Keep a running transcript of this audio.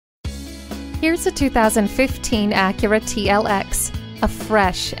Here's a 2015 Acura TLX. A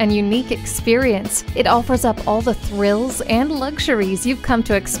fresh and unique experience. It offers up all the thrills and luxuries you've come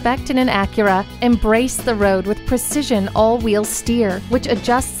to expect in an Acura. Embrace the road with precision all-wheel steer, which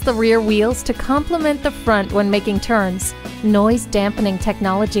adjusts the rear wheels to complement the front when making turns. Noise-dampening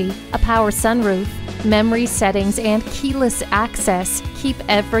technology, a power sunroof, memory settings, and keyless access keep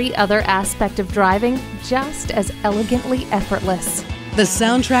every other aspect of driving just as elegantly effortless. The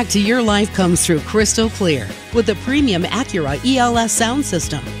soundtrack to your life comes through crystal clear with the premium Acura ELS sound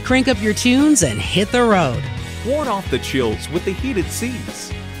system. Crank up your tunes and hit the road. Ward off the chills with the heated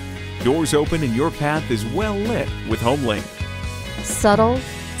seats. Doors open and your path is well lit with HomeLink. Subtle,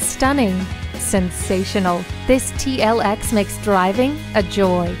 stunning, sensational. This TLX makes driving a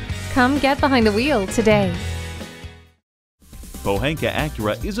joy. Come get behind the wheel today. Pohanka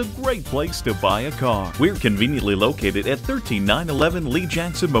Acura is a great place to buy a car. We're conveniently located at 13911 Lee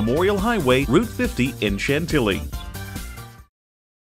Jackson Memorial Highway, Route 50 in Chantilly.